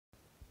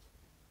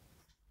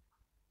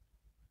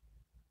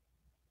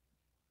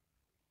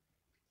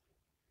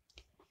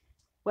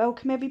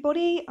Welcome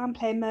everybody, I'm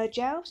playing Merge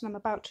Elves and I'm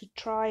about to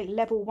try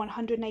level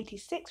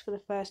 186 for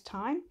the first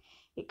time.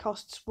 It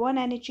costs 1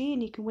 energy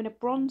and you can win a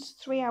bronze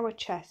 3-hour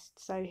chest,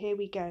 so here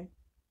we go.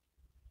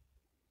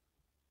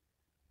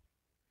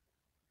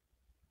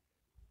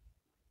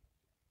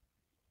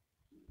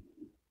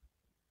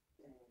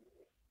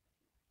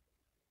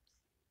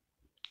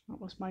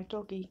 That was my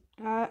doggy.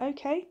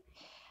 Okay,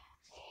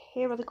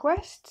 here are the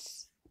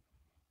quests.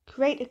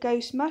 Create a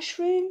ghost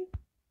mushroom,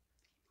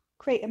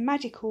 create a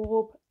magic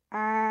orb,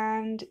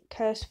 and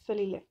curse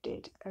fully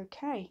lifted.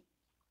 Okay,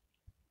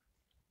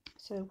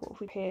 so what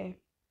have we here?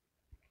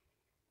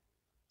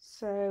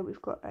 So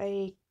we've got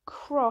a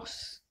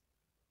cross,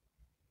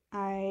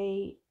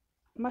 a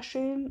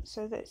mushroom,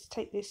 so let's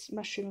take this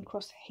mushroom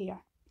across here.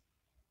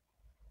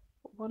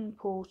 1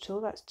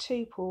 portal, that's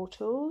 2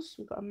 portals.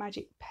 We've got a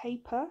magic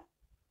paper,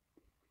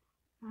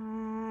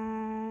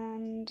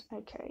 and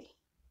okay,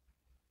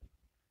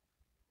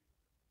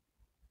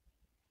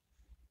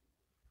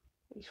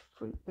 these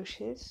fruit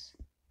bushes.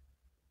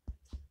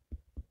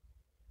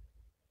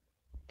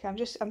 Okay, I'm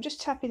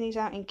just tapping these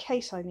out in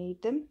case I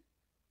need them.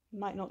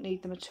 Might not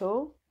need them at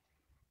all.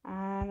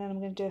 And then I'm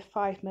going to do a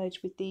 5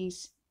 merge with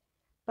these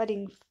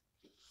budding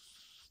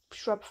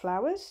shrub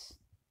flowers.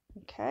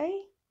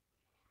 Okay.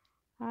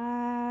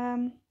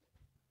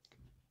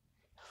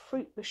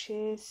 Fruit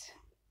bushes.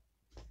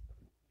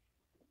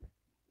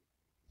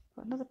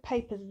 Got another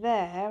paper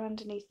there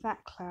underneath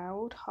that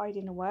cloud,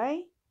 hiding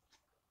away.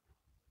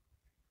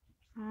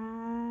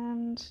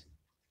 And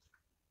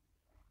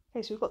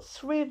okay, so we've got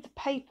 3 of the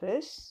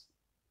papers.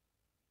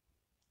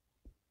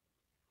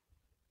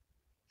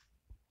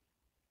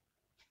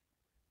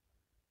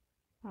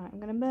 Right, I'm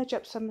going to merge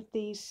up some of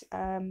these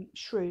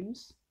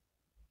shrooms.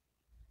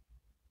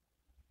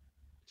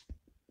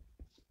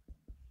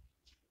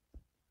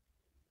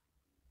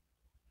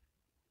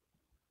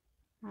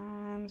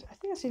 And I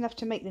think that's enough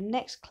to make the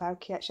next cloud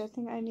key. Actually, I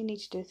think I only need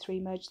to do a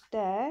 3 merge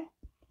there.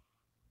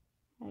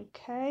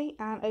 Okay,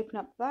 and open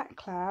up that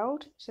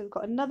cloud. So we've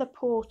got another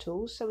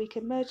portal, so we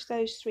can merge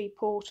those 3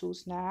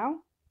 portals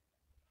now.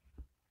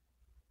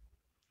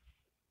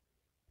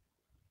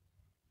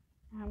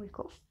 And we've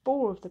got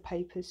 4 of the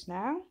papers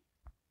now.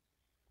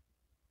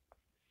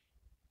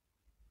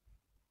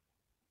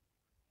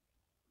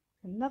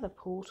 Another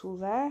portal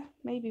there.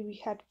 Maybe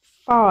we had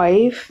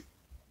 5.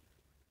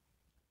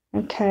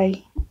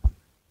 Okay,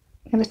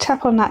 I'm going to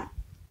tap on that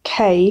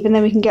cave and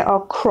then we can get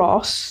our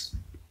cross.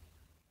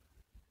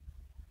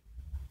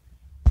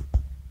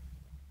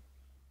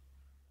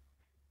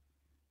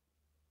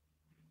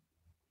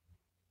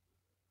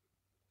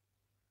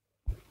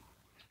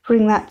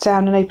 Bring that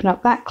down and open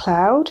up that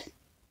cloud.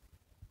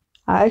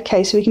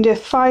 Okay, so we can do a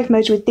 5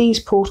 merge with these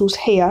portals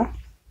here.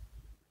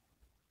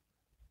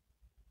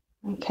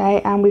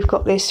 Okay, and we've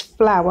got this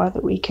flower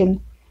that we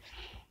can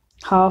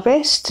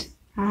harvest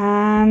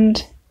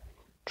and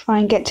try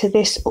and get to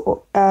this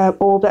orb.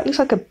 That looks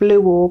like a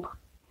blue orb.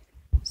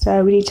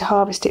 So we need to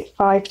harvest it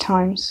 5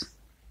 times.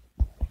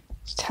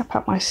 Let's tap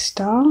out my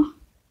star.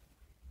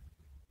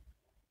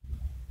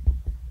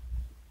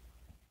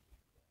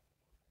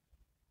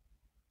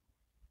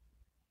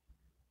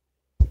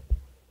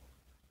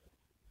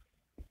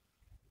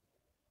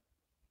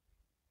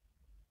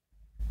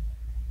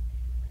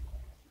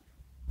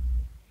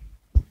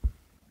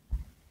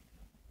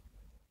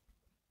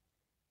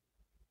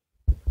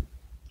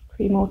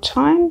 Three more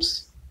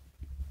times.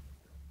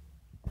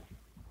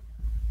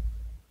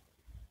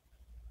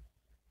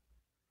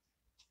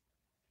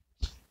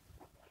 Let's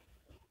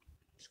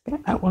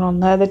get that one on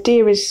there. The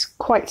deer is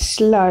quite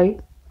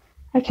slow.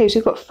 Okay, so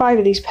we've got 5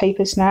 of these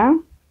papers now.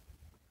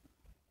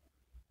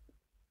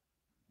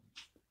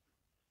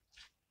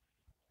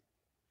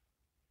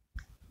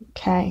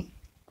 Okay,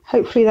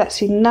 hopefully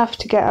that's enough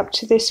to get up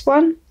to this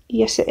one.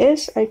 Yes, it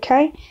is.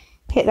 Okay,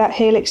 hit that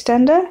heel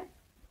extender.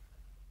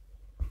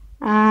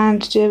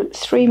 And do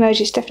 3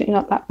 merge. It's definitely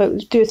not that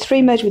book. Do a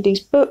 3 merge with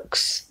these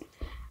books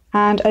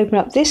and open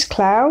up this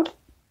cloud.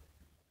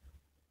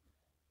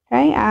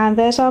 Okay, and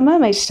there's our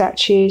mermaid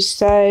statues.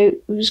 So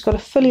we've just got to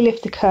fully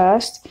lift the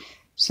curse.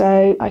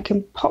 So I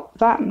can pop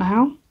that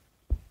now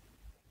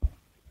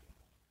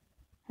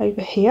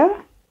over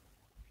here.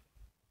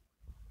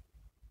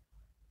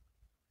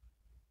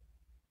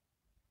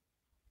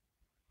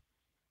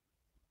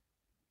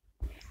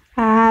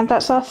 And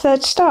that's our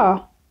 3rd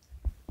star.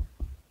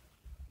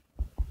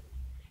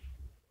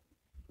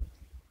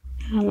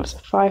 And that's a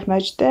 5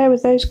 merge there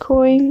with those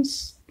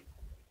coins.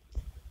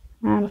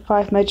 And a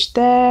 5 merge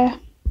there.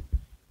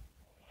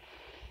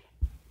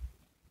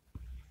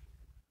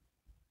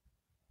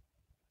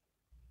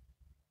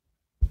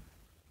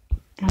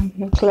 And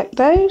we'll collect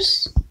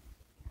those.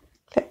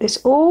 Collect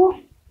this ore.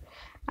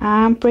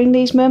 And bring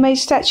these mermaid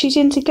statues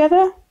in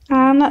together.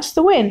 And that's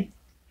the win.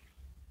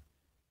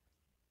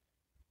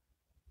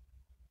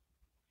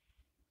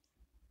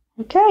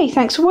 Okay,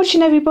 thanks for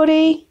watching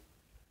everybody.